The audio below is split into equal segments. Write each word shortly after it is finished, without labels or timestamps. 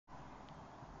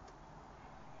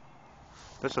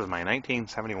This is my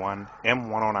 1971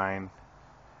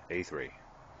 M109a3.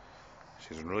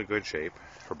 She's in really good shape.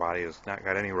 Her body has not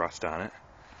got any rust on it.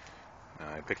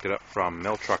 I picked it up from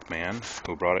Mill Truck Man,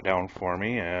 who brought it down for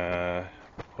me.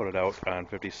 Put it out on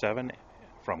 57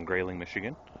 from Grayling,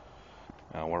 Michigan,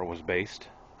 where it was based.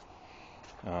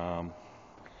 I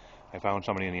found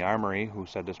somebody in the armory who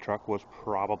said this truck was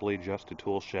probably just a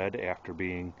tool shed after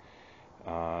being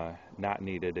not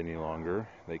needed any longer.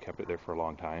 They kept it there for a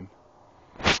long time.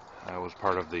 I was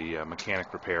part of the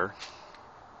mechanic repair.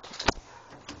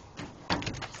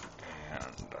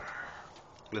 And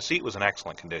the seat was in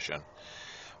excellent condition,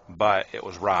 but it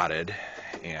was rotted,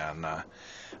 and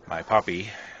my puppy,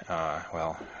 my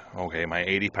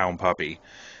 80-pound puppy,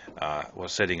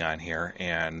 was sitting on here,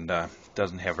 and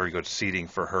doesn't have very good seating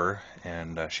for her,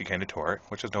 and she kind of tore it,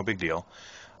 which is no big deal.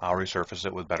 I'll resurface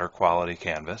it with better quality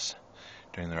canvas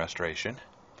during the restoration.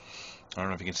 I don't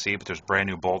know if you can see, but there's brand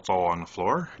new bolts all on the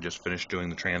floor. I just finished doing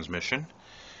the transmission.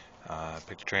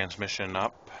 Picked the transmission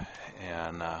up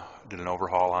and did an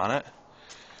overhaul on it.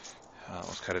 It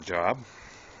was quite a job.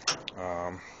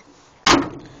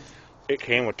 It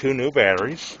came with 2 new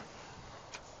batteries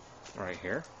right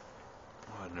here,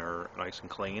 and they're nice and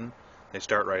clean. They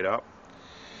start right up.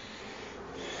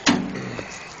 We'll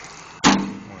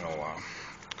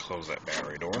close that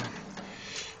battery door.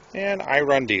 And I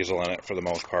run diesel in it for the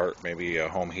most part, maybe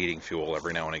home heating fuel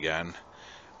every now and again.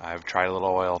 I've tried a little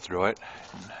oil through it,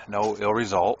 no ill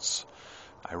results.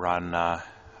 I run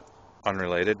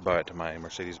unrelated, but my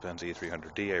Mercedes-Benz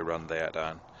E300D, I run that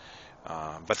on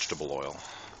vegetable oil.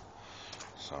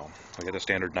 So I got the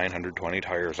standard 920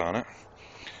 tires on it,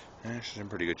 and she's in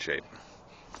pretty good shape.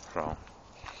 So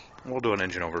we'll do an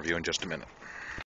engine overview in just a minute.